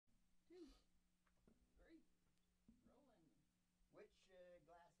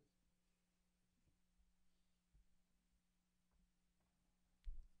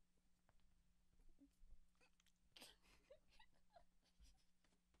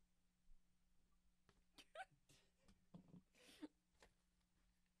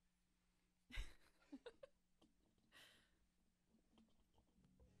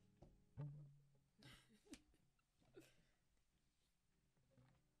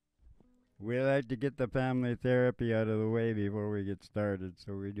We like to get the family therapy out of the way before we get started,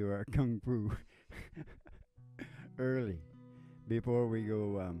 so we do our kung fu early before we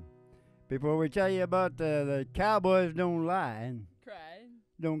go. Before we tell you about the cowboys don't lie and Cry.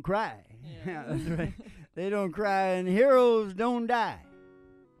 don't cry. Yeah. That's right. They don't cry and heroes don't die.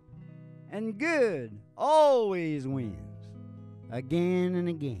 And good always wins again and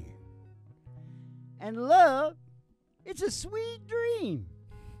again. And love, it's a sweet dream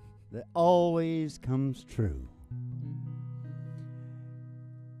that always comes true.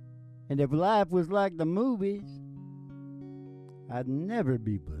 And if life was like the movies, I'd never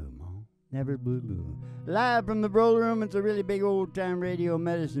be blue, Mom. Never blue. Live from the Roller Room, it's a really big old-time radio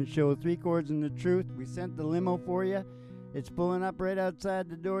medicine show. 3 Chords and the Truth. We sent the limo for you. It's pulling up right outside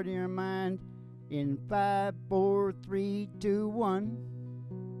the door to your mind in 5, 4, 3, 2, 1.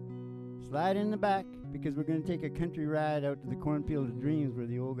 Slide in the back because we're going to take a country ride out to the cornfield of dreams where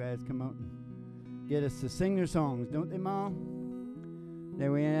the old guys come out and get us to sing their songs, don't they, Mom?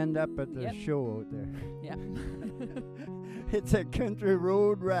 Then we end up at the show out there. Yep. It's a country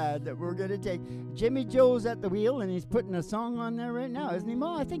road ride that we're going to take. Jimmy Joe's at the wheel, and he's putting a song on there right now, isn't he,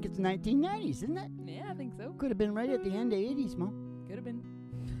 Mom? I think it's 1990s, isn't it? Yeah, I think so. Could have been right at the end of 80s, Mom. Could have been.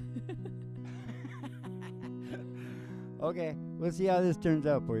 Okay, we'll see how this turns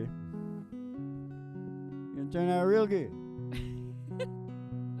out for you. Gonna turn out real good.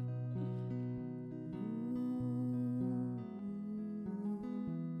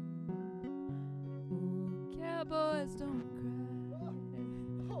 Cowboys don't cry.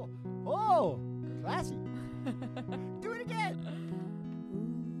 Oh, classy. Do it again.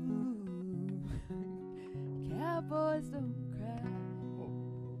 Cowboys don't cry.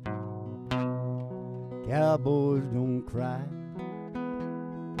 Cowboys don't cry.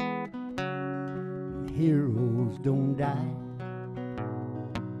 Heroes don't die.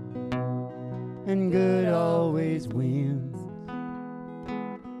 And good always wins.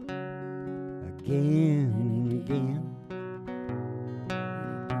 Again and again.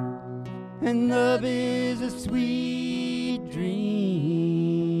 And love is a sweet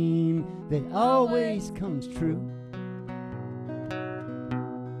dream that always comes true.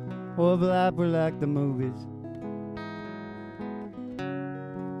 Oh, if life were like the movies,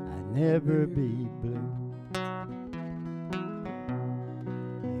 I'd never be blue.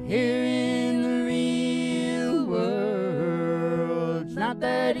 Here in the real world, it's not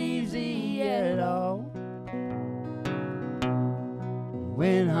that easy at all.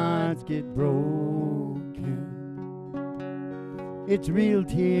 When hearts get broken, it's real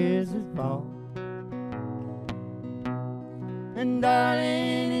tears that fall. And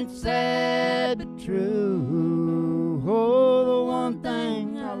darling, it's sad but true. Oh, the one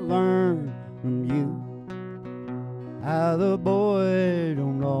thing I learned from you, how the boy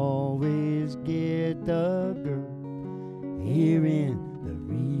don't always get the girl here in the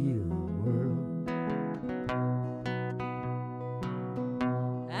real world.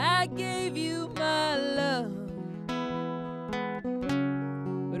 I gave you my love,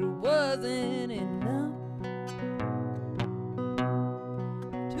 but it wasn't enough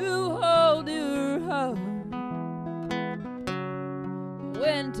to hold your heart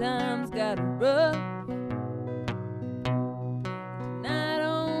when times got rough. Tonight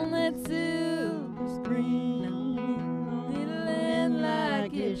on that silver screen, it'll end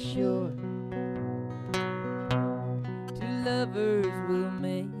like it should. Two lovers will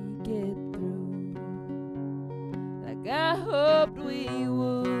make it through like I hoped we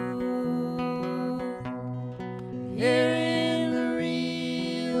would. Here in the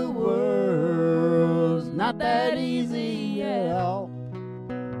real world, it's not that easy at all.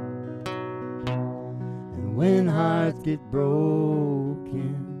 And when hearts get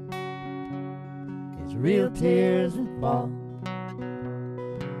broken, it's real tears that fall.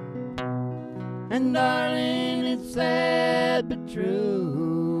 And darling, it's sad but true.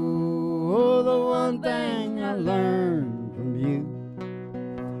 Oh, the one thing I learned from you,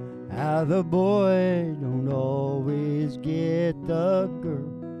 how the boy don't always get the girl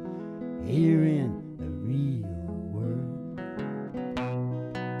here in the real world.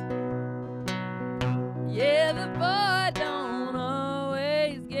 Yeah, the boy don't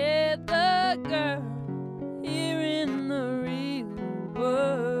always get the girl here in the real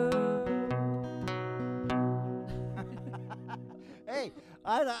world. Hey,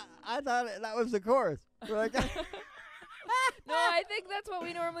 I thought that was the chorus. We're like, No, I think that's what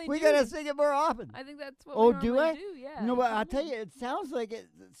we normally we do. gotta sing it more often. I think that's what Oh, we do normally I? do. Yeah. No, but I'll tell you, it sounds like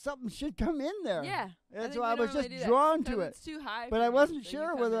something should come in there. Yeah. That's think why I we was normally just do that, drawn 'cause to it. It's too high. But for I me, wasn't so you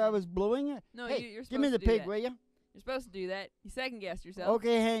sure come whether in. I was blowing it. No, hey, you're give me supposed the to do pig, that. will you? You're supposed to do that. You second-guessed yourself.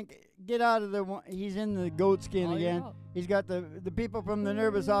 Okay, Hank, get out of the one. He's in the goat skin All your again. fault. He's got the people from the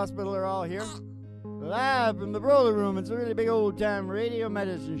nervous hospital are all here. Live from the roller room. It's a really big old-time radio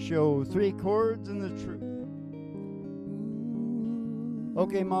medicine show. 3 chords and the truth.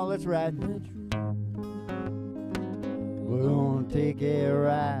 Okay, Ma, let's ride. We're gonna take a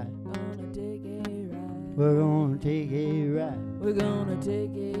ride. We're gonna take a ride. We're gonna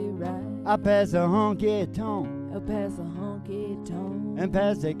take a ride. I pass a honky tonk Up past the honky tonk. and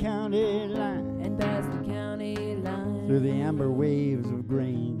past the county line. And past the county line. Through the amber waves of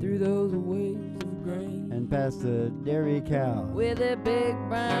grain. Through those waves of grain. And past the dairy cow. With a big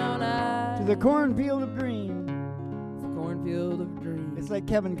brown eye. To the cornfield of dreams. The cornfield of dreams. It's like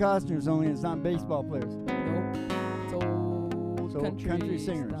Kevin Costner's, only it's not baseball players. Nope. It's old So country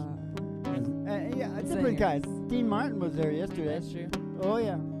singers. star. Yeah, different Singers. kinds. Dean Martin was there yesterday. That's true. Oh,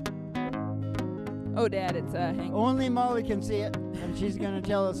 yeah. Oh, Dad, it's Hank. Only Molly can see it, and she's going to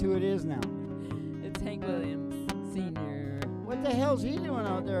tell us who it is now. It's Hank Williams, Sr. What the hell's he doing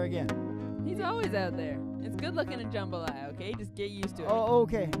out there again? He's always out there. It's good looking in jambalaya, okay? Just get used to it. Oh,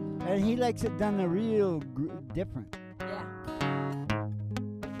 okay. And he likes it done a real different. Yeah.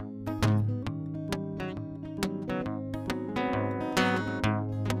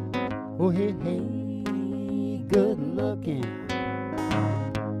 Oh, hey, hey, good looking.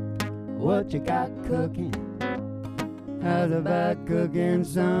 What you got cooking? How's about cooking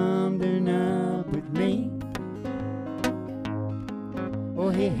something up with me? Oh,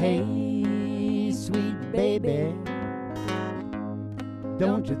 hey, hey, sweet baby.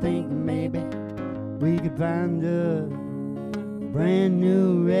 Don't you think maybe we could find a brand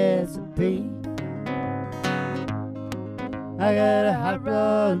new recipe? I got a hot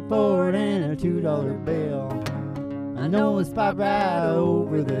rod Ford and a $2 bill. I know a spot right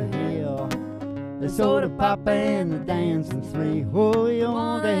over the hill. The soda pop and the dancing three. Oh, you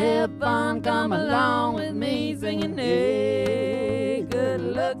want to have fun? Come along with me singing, hey, good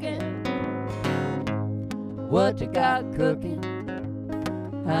looking. What you got cooking?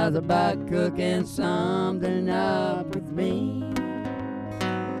 How's about cooking something up with me?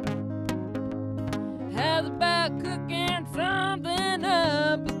 How's about cooking something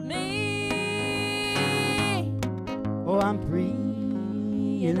up with me? Oh, I'm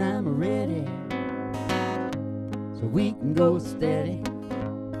free and I'm ready, so we can go steady.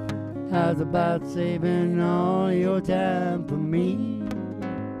 How's about saving all your time for me?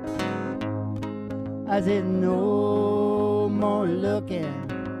 I said no more looking,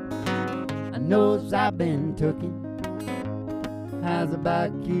 I knows I've been tooken. How's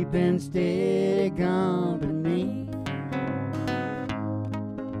about keeping steady company?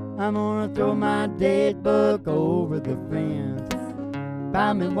 I'm gonna throw my date book over the fence.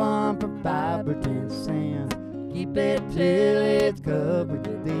 Buy me one for 5 or 10 cents. Keep it till it's covered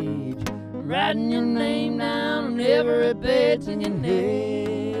with age. Writing your name down on every page, singing,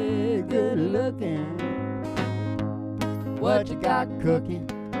 hey, good looking. What you got cooking?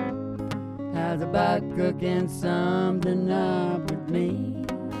 How's about cooking something up with me?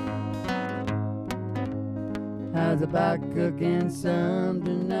 How's about cooking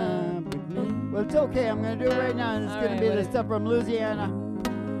something up with me? Well, it's okay. I'm going to do it right now, and it's All going right, to be the buddy. stuff from Louisiana.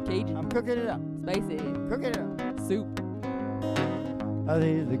 Cajun. I'm cooking it up. Spicy. Cooking it up. Soup. Oh,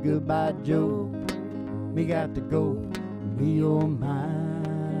 there's the goodbye Joe. Me got to go. Me oh my.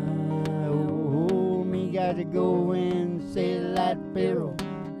 Oh, me got to go and sail that Pharaoh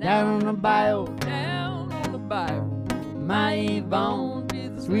down on the bayou. Down on the bayou. My Yvonne,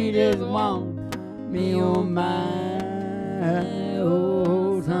 sweet as one. Me oh my.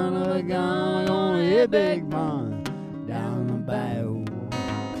 Oh, son of a gun, we're gonna hit big fun down the bayou.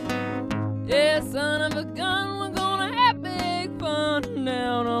 Yeah, son of a gun, we're gonna have big fun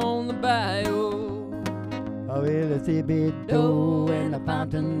down on the bayou. Oh, well, the Thibodeau and the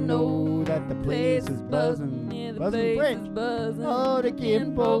fountain know that the place is buzzing. Yeah, the Buzzing place French. is buzzing. Oh, the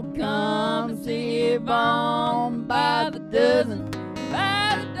kinfolk come to see Yvonne by the dozen.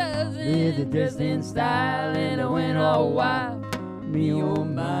 By the dozen. With a dress in style and it went all wild. Me oh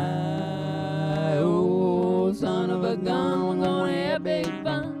my, oh, son of a gun, we're gonna have big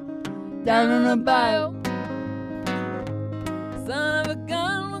fun down on the bayou. Son of a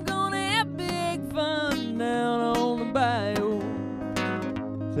gun, we're gonna have big fun down on the bayou.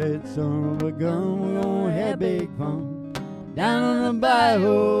 Said, son of a gun, we're gonna have big fun down on the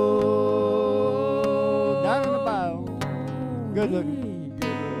bayou. Down on the bayou. Good looking.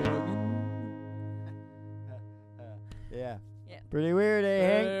 Yeah. Yeah. Pretty weird, eh,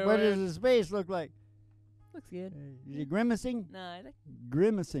 Very Hank? What does weird. his face look like? Looks good. Is he grimacing? No, I think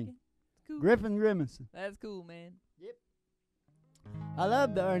Grimacing. cool. Griffin Grimacing. That's cool, man. I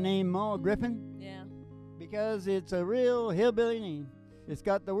love our name, Ma, Griffin, Yeah. because it's a real hillbilly name. It's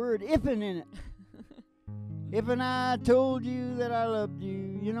got the word ifin in it. If and I told you that I loved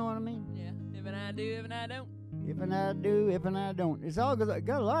you, you know what I mean? Yeah. If and I do, if and I don't. If and I do, if and I don't. It's all got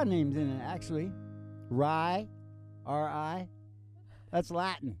a lot of names in it, actually. Rye, R-I, that's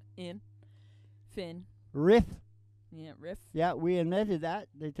Latin. In. Finn. Riff, Yeah, riff. yeah, we invented that.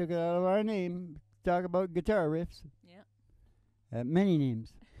 They took it out of our name. Talk about guitar riffs. Yeah. Many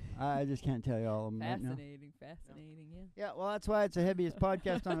names. I just can't tell you all of them right now. Fascinating, fascinating, yeah. Yeah, well, that's why it's the heaviest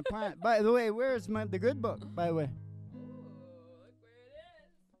podcast on the planet. By the way, where's the good book, by the way? Oh, look where it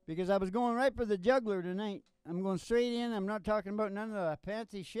is. Because I was going right for the juggler tonight. I'm going straight in. I'm not talking about none of the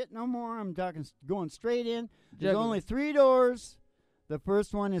fancy shit no more. I'm talking going straight in. There's Juggler. only 3 doors. The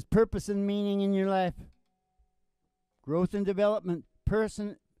first one is purpose and meaning in your life. Growth and development.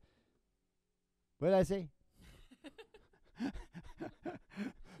 What did I say?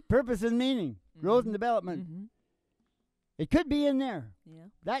 Purpose and meaning. Growth and development. Mm-hmm. It could be in there. Yeah.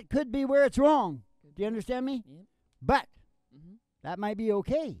 That could be where it's wrong. Good. Do you understand me? Yep. But Mm-hmm. that might be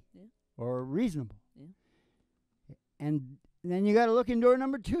okay. Yeah. Or reasonable. Yeah. And then you got to look in door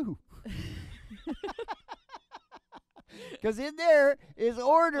number 2. Because in there is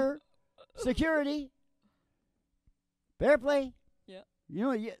order, security, fair play. Yeah. You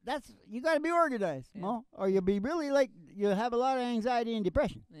know, you got to be organized, Yeah. Mo, or you'll be really you'll have a lot of anxiety and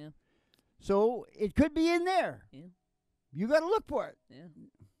depression. Yeah. So it could be in there. Yeah. You got to look for it. Yeah.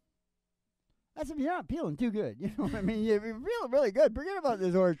 That's if you're not feeling too good. You know what I mean? If you're feeling really good, forget about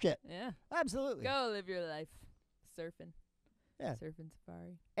this horse shit. Yeah. Absolutely. Go live your life. Surfing. Yeah. Surfing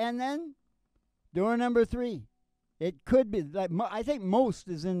safari. And then door number 3. It could be, I think most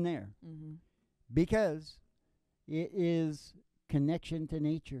is in there Mm-hmm. because it is connection to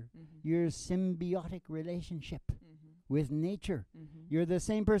nature. Mm-hmm. Your symbiotic relationship Mm-hmm. with nature. Mm-hmm. You're the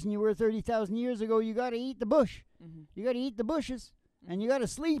same person you were 30,000 years ago. You got to eat the bush. Mm-hmm. You got to eat the bushes. And you got to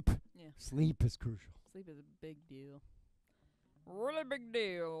sleep. Yeah. Sleep is crucial. Sleep is a big deal. Really big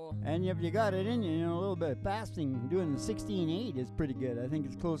deal. And if you got it in you, a little bit of fasting, doing the 16-8 is pretty good. I think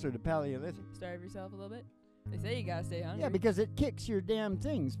it's closer to Paleolithic. Starve yourself a little bit. They say you gotta stay hungry. Yeah, because it kicks your damn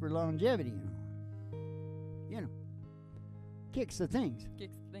things for longevity, You know. Kicks the things.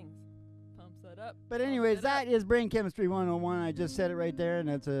 Kicks things. Pumps that up. But pumps anyways, it that up. is Brain Chemistry 101. I just said it right there, and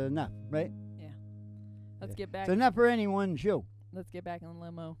that's enough, right? Yeah. Let's Yeah. get back. It's enough for any one show. Let's get back in the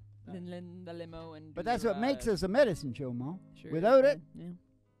limo. Right. In the limo and. But do that's the what makes ride. us a medicine show, Mo. Sure Without is, it, man.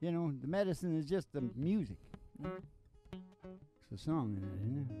 the medicine is just the music. Yeah. It's a song in it,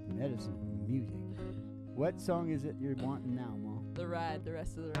 isn't it? Medicine, music. What song is it you're wanting now, Mo? The ride, the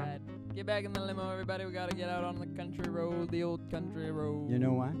rest of the ride. Get back in the limo, everybody. We gotta get out on the country road, the old country road. You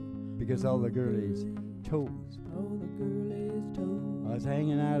know why? Because all the girlies' toes Oh, the girlie's toe was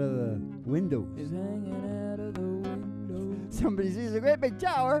hanging out of the windows. is hanging out of the window. Somebody sees a great big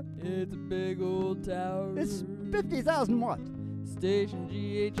tower. It's a big old tower. It's 50,000 watts. Station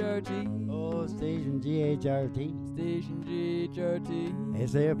GHRT. Oh, station GHRT. Station GHRT.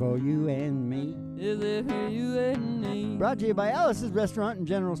 It's there for you and me. Is it for you and me? Brought to you by Alice's Restaurant and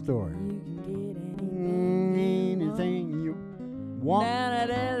General Store. You can get Anything you want. Down at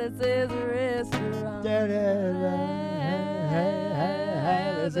Alice's restaurant.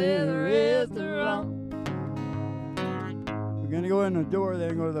 Alice's Restaurant. We're going to go in the door there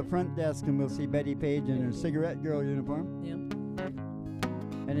and go to the front desk, and we'll see Betty Page in her cigarette girl uniform. Yeah.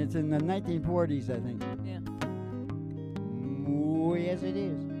 And it's in the 1940s, I think. Yeah. Oh, yes, it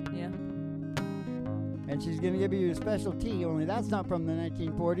is. Yeah. And she's going to give you a special tea, only that's not from the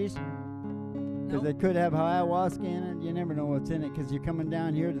 1940s. Because No. it could have ayahuasca in it. You never know what's in it because you're coming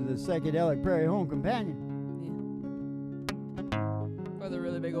down here to the psychedelic Prairie Home Companion. Yeah. Or the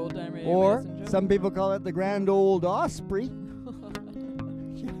really big old time radio. Or medicine show. some people call it the Grand Old Osprey.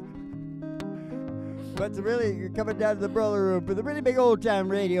 But really, you're coming down to the Brother Room for the really big old time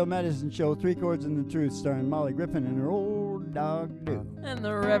radio medicine show, 3 Chords and the Truth, starring Molly Griffin and her old dog, Doo. And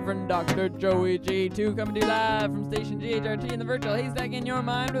the Reverend Dr. Joey G2 coming to you live from Station GHRT in the virtual haystack in your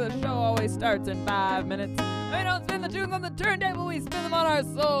mind, where the show always starts in 5 minutes. And we don't spin the tunes on the turntable, we spin them on our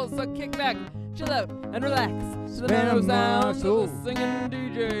souls. So kick back, chill out, and relax to the Spin 'em mellow on our sounds of souls. the singing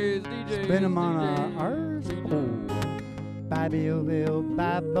DJs. Spin 'em on our soul. Babby-o-bill,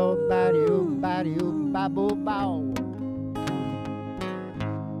 babbo, baddy-o, baddy-o, babbo, bow.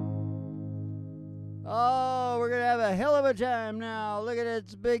 Oh, we're going to have a hell of a time now. Look at it.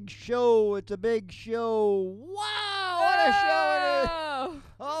 It's a big show. It's a big show. Wow, what a show it is.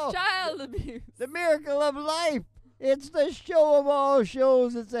 Oh, Child abuse. the miracle of life. It's the show of all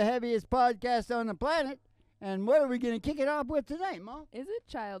shows. It's the heaviest podcast on the planet. And what are we going to kick it off with tonight, Mom? Is it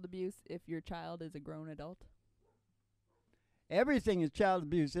child abuse if your child is a grown adult? Everything is child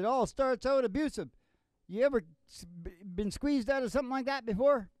abuse. It all starts out abusive. You ever been squeezed out of something like that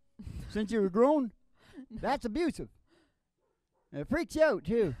before? Since you were grown? No. That's abusive. It freaks you out,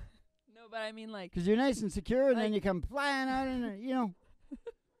 too. No, but I mean, like... Because you're nice and secure, and like, then you come flying out, and, you know.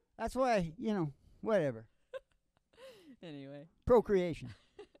 That's why, you know, whatever. Anyway. Procreation.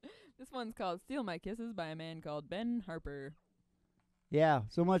 This one's called Steal My Kisses by a man called Ben Harper. Yeah,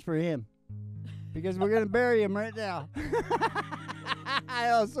 so much for him. Because we're going to bury him right now.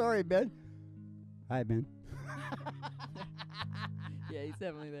 Oh, sorry, Ben. Hi, Ben. Yeah, he's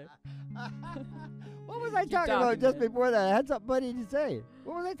definitely there. What was I talking about just before that? I had something funny to say.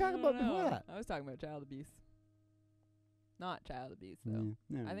 What was I talking about before that? I was talking about child abuse. Not child abuse, though.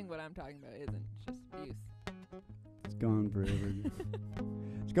 No. I think what I'm talking about isn't. It's just abuse. It's gone forever.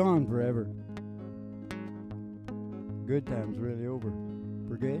 It's gone forever. Good times really over.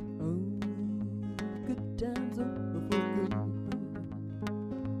 For good? Oh, good times over for good.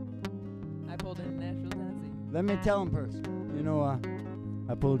 I pulled into Nashville, Tennessee. Let me tell him first. You know,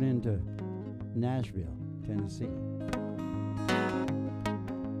 I pulled into Nashville, Tennessee.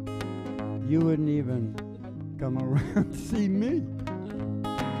 You wouldn't even come around to see me.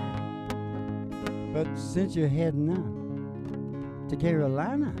 But since you're heading out to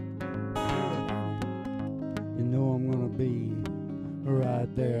Carolina, you know I'm gonna be right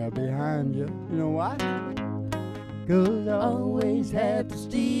there behind you. You know why? 'Cause I always have to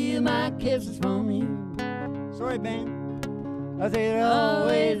steal my kisses from you. Sorry, Ben. I said I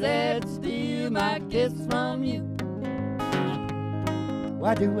always have to steal my kisses from you.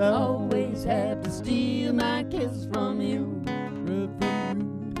 Why do I always have to steal my kisses from you?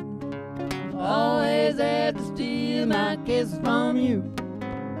 Always have to steal my kisses from you.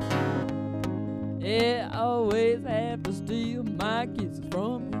 Yeah, I always have to steal my kisses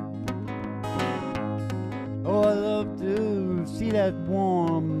from you. Oh, I love to see that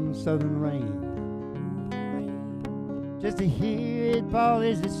warm southern rain. Just to hear it fall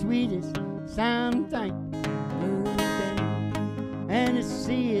is the sweetest something. And to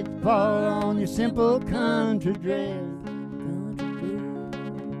see it fall on your simple country dress.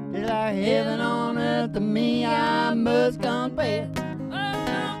 It's like heaven on earth to me, I must confess. Beat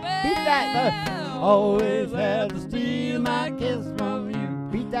that, always have to steal my kiss from you.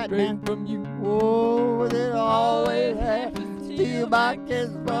 Beat that, man. From you. Oh, they always have to steal my kiss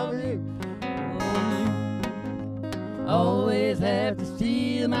from you. Always have to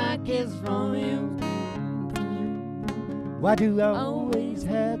steal my kiss from you. Why do I always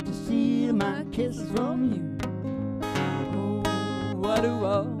have to steal my kisses from you? Why do I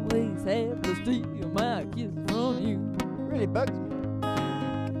always have to steal my kisses from you? Really bugs me.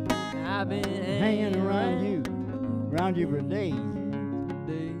 I've been Hanging around you for days.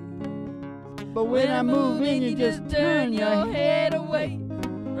 But when I move in, you just turn your head away.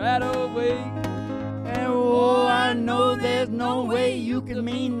 Right away. And oh, I know there's no way you can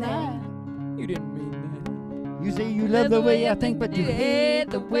mean that. You didn't mean that. You say you love the way I think, but you hate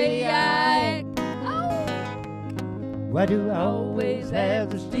the way I act. Why do I always have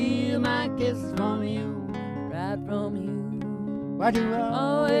to steal my kisses from you? Right from you. Why do I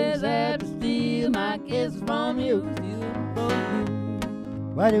always have to steal my kisses from you?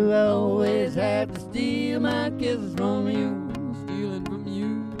 Why do I always have to steal my kisses from you? Stealing from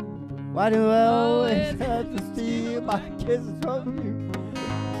you. Why do I always have to steal my kisses from you?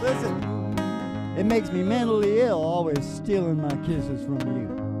 Listen, it makes me mentally ill always stealing my kisses from you.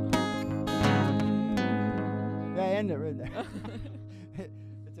 Yeah, end it right there.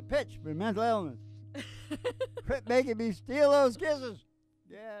 It's a pitch for mental illness. Quit making me steal those kisses.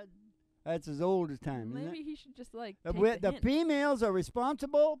 Yeah, that's as old as time. Maybe he should just like The females are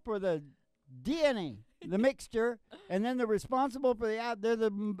responsible for the DNA, the mixture, and then they're responsible for they got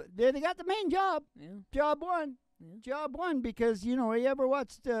the main job. Yeah. Job one. Yeah. Job one, because you ever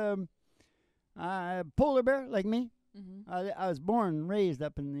watched Polar Bear like me? Mm-hmm. I was born and raised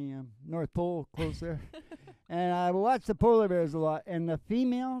up in the North Pole, close there. And I watched the polar bears a lot. And the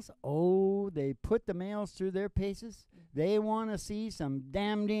females, they put the males through their paces. They want to see some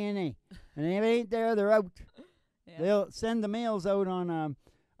damn DNA. And if it ain't there, they're out. Yeah. They'll send the males out on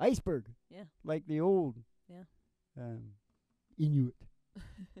iceberg. Yeah. Like the old Yeah. Inuit.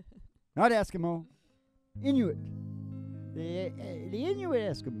 Not Eskimo. Inuit. The Inuit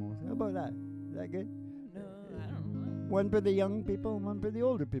Eskimos. How about that? Is that good? No, I don't know. One for the young people, one for the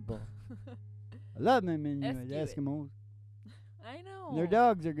older people. I love them Inuit Eskimos. I know. And their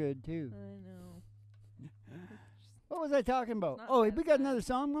dogs are good too. I know. What was I talking about? not Oh, bad, we got another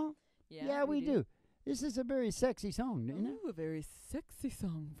song, Mom? Yeah, we do. This is a very sexy song, isn't it? Ooh, a very sexy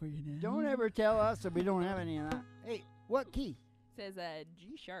song for you now. Don't ever tell us that we don't have any of that. Hey, what key? Says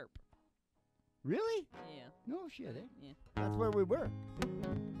G sharp. Really? Yeah. No shit, eh? Yeah. That's where we were.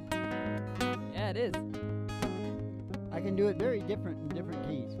 Yeah, it is. I can do it very different in different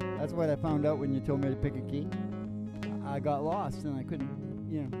keys. That's what I found out when you told me to pick a key. I got lost and I couldn't,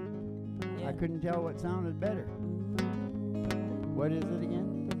 I couldn't tell what sounded better. What is it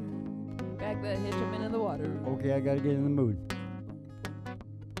again? Back the hitch 'em into the water. Okay, I gotta get in the mood.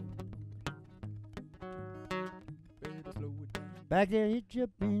 Back there, hitch up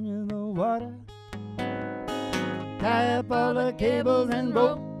into the water. Tie up all the cables and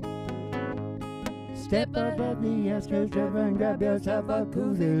rope. Step above the outskirts and grab yourself a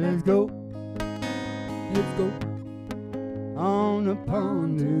koozie. Let's go. Let's go. On the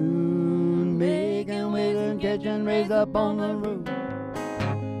pontoon, making waves and catching rays up on the roof.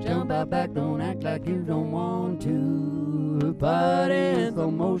 Jump out back, don't act like you don't want to. Party in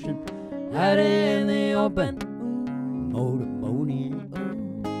slow motion, out in the open. Motorboating.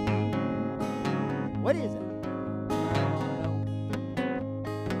 What is it?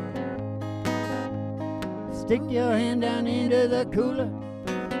 Stick your hand down into the cooler.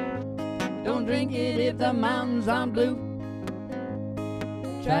 Don't drink it if the mountains aren't blue.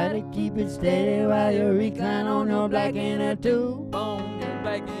 Try to keep it steady while you recline on your black inner tube. On your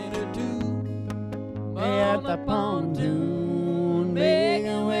black inner tube. Way at the pontoon,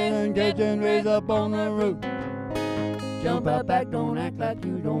 making waves and catching rays up on the roof. Jump out back, don't act like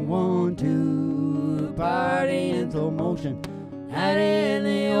you don't want to. Party in slow motion, out in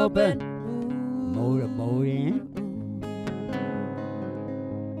the open. Motorboating.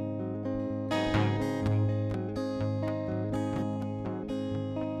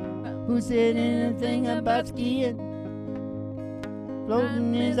 Who said anything about skiing?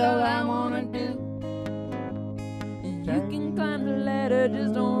 Floating is all I wanna do. You can climb the ladder,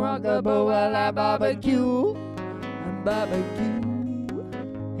 just don't rock the boat while I barbecue. Barbecue.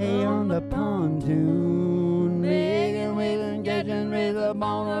 Hey, on the pontoon, making waves and catching rays up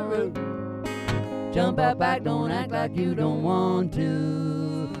on the roof. Jump out back, don't act like you don't want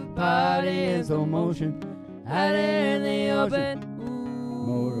to. Party in slow motion, out in the open.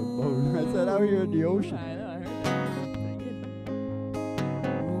 Motorboat. I said out here in the ocean. I know, I heard that. Pretty good.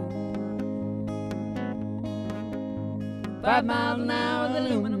 5 miles an hour, the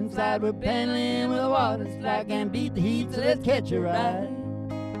aluminum side. We're paddling with the water slide. Can't beat the heat, so let's catch a ride.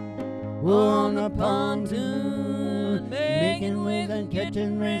 We're on the pontoon, making waves and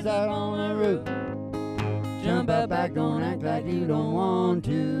catching rays out on the roof. Jump out back, don't act like you don't want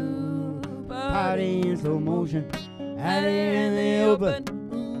to. Party in slow motion, out here in the open.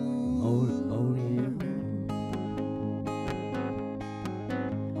 Motorboating.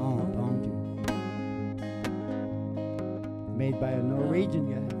 On a pontoon. Made by a Norwegian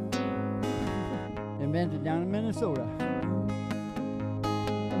guy. Invented down in Minnesota.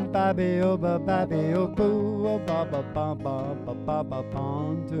 Babby-o, babby-o, boo, oh, ba-ba-ba-ba-ba-ba-ba,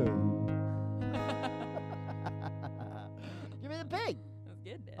 pontoon. Give me the pig. That's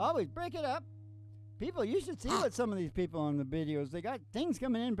good, Dad. Always break it up. People, you should see what some of these people on the videos, they got things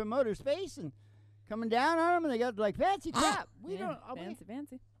coming in from outer space and coming down on them, and they got like fancy crap. We Yeah, don't.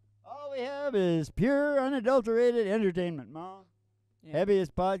 fancy. All we have is pure, unadulterated entertainment, Mom. Yeah.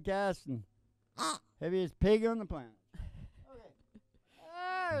 Heaviest podcast and heaviest pig on the planet. Okay.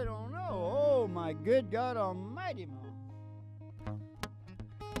 I don't know. Oh my good God Almighty, Mom.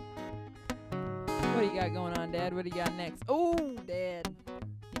 What do you got going on, Dad? What do you got next? Oh, Dad.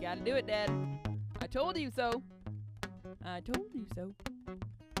 You gotta do it, Dad. I told you so. I told you so.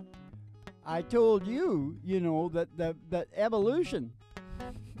 I told you, that evolution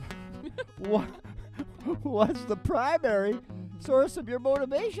was the primary source of your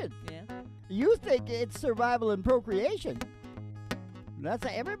motivation. Yeah. You think it's survival and procreation. That's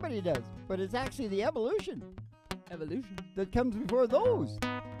what everybody does. But it's actually the evolution Evolution. that comes before those.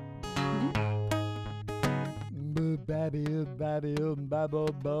 Babby-o,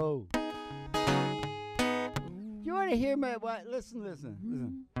 you want to hear my what?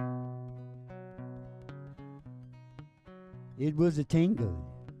 Listen. It was a tangle,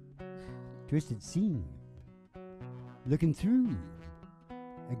 twisted seam, looking through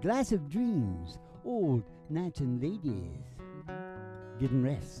a glass of dreams, old knights and ladies getting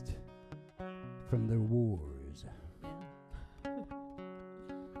rest from their wars.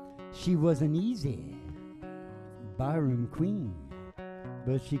 She was an easy barroom queen,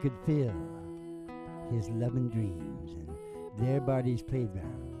 but she could fill his loving dreams and their body's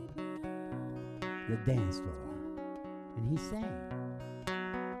playground, the dance floor, And he sang,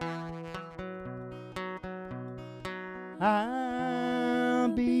 I'll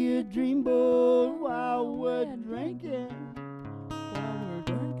be a dreamboat while we're drinking.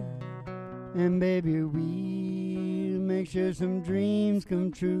 And baby, we'll make sure some dreams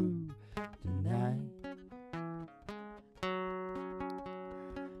come true tonight.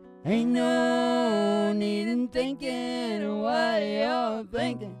 Ain't no need in thinking what you're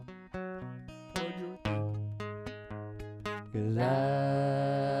thinking, 'cause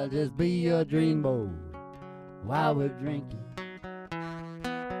I'll just be your dreamboat while we're drinking.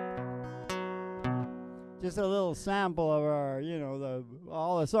 Just a little sample of our,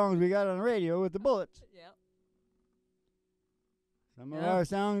 all the songs we got on the radio with the Bullets. Yep. Some of our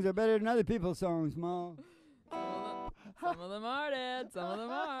songs are better than other people's songs, Ma. Some of them are, Dad. Some of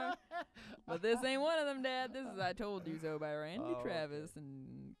them are. But this ain't one of them, Dad. This is I Told You So by Randy Travis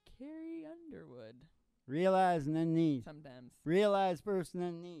and Carrie Underwood. Realize and then knees. Sometimes. Realize first and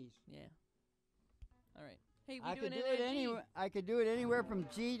then knees. Yeah. All right. Hey, I could do it anywhere from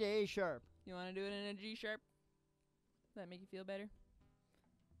G to A sharp. You want to do it in a G sharp? Does that make you feel better?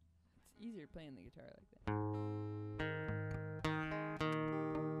 It's easier playing the guitar like that.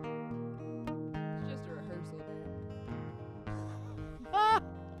 It's just a rehearsal, Dad.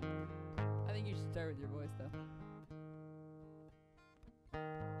 I think you should start with your voice, though.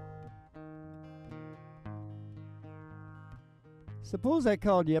 Suppose I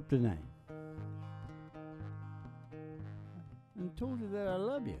called you up tonight and told you that I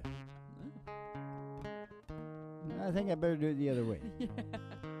love you. I think I better do it the other way.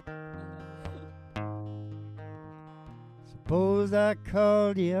 Suppose I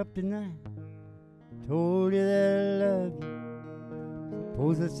called you up tonight, told you that I love you.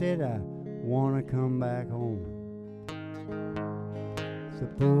 Suppose I said I want to come back home.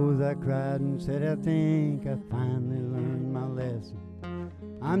 Suppose I cried and said I think I finally learned my lesson.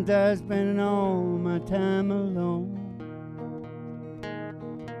 I'm tired of spending all my time alone.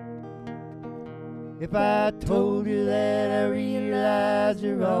 If I told you that I realized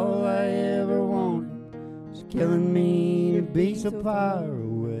you're all I ever wanted, it's killing me to be so far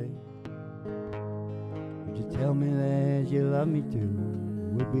away. Would you tell me that you love me too?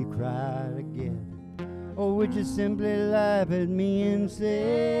 Would we cry together? Or would you simply laugh at me and say,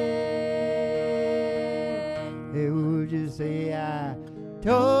 hey, would you say I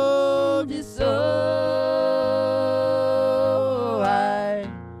told you so? I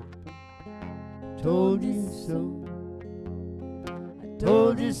told you so. I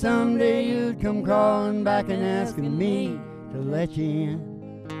told you someday you'd come crawling back and asking me to let you in.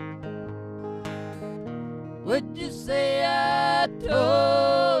 Would you say I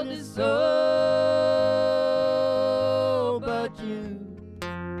told you so? But you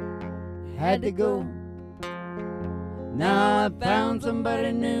had to go. Now I found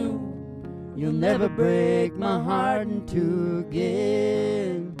somebody new. You'll never break my heart in two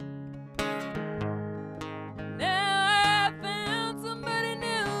again.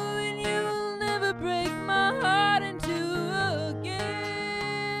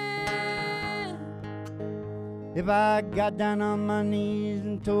 If I got down on my knees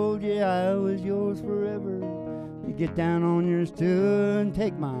and told you I was yours forever, you get down on yours too and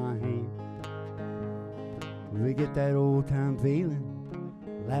take my hand. We get that old time feeling,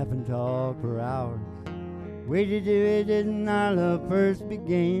 laugh and talk for hours. We did it when our love first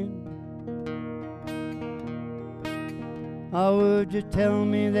began. Or would you tell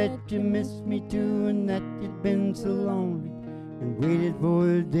me that you missed me too and that you'd been so lonely and waited for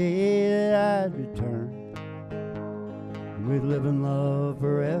the day that I'd return? We'd live in love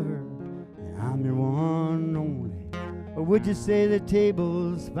forever, and I'm your one and only. Or would you say the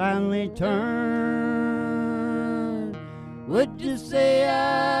tables finally turned? Would you say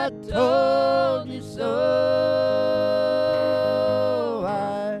I told you so?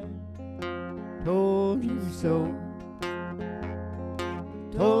 I told you so.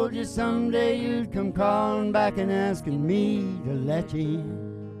 Told you someday you'd come calling back and asking me to let you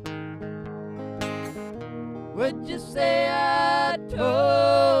in. Would you say I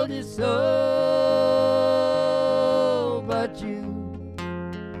told you so? But you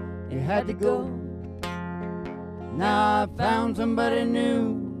had to go. Now I found somebody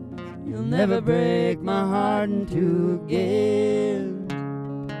new. You'll never break my heart in two again.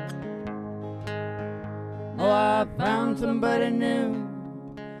 Oh, I found somebody new.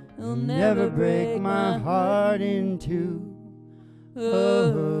 You'll never break my heart in two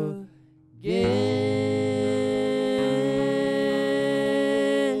again.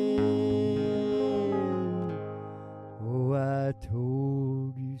 I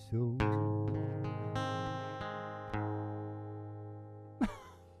told you so.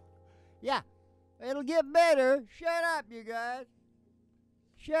 It'll get better. Shut up, you guys.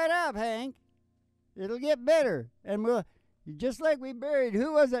 Shut up, Hank. It'll get better. And we'll, just like we buried,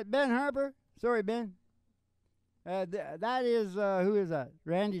 who was that, Ben Harper? Sorry, Ben. That is, who is that?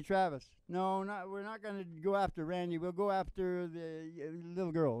 Randy Travis. No, we're not going to go after Randy. We'll go after the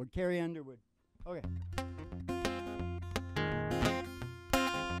little girl, Carrie Underwood. Okay.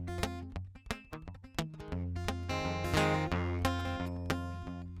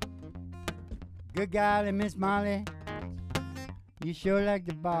 Good golly, Miss Molly, you sure like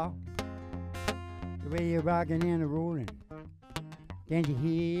the ball. The way you're rocking and rolling. Can't you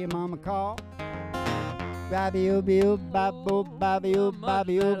hear your mama call? Bobby-o, bobbo, bobby-o,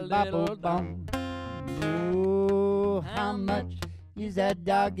 bobby-o, bobbo, bom. Oh, how much is that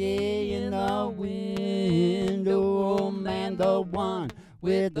doggy in the window? Oh, man, the one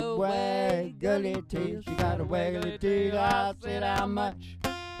with the waggly tail. She got a waggly tail. I said, how much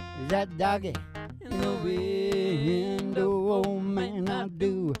is that doggy in the window? Oh, man, I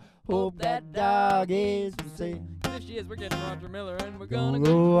do hope that dog is for sale. If she is, we're getting Roger Miller, and we're Gonna gonna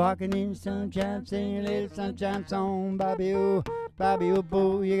go walking in the sunshine, singing a little sunshine song. Bobby-o,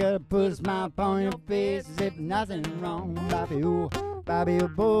 boo, you got to put a smile upon your face as if nothing's wrong. Bobby-o,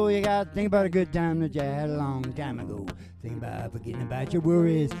 boo, you got to think about a good time that you had a long time ago. Think about forgetting about your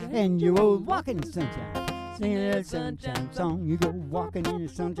worries and your old walking in the sunshine. Sing a little sunshine song. You go walking in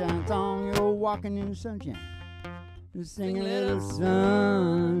the sunshine song. You go walking in the sunshine. Sing a little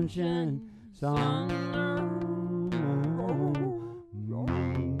sunshine song.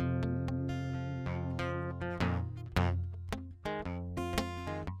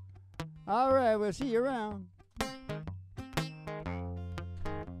 All right, we'll see you around.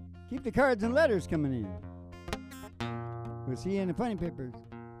 Keep the cards and letters coming in. We'll see you in the funny papers.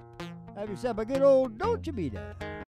 Have yourself a good old don't you be there.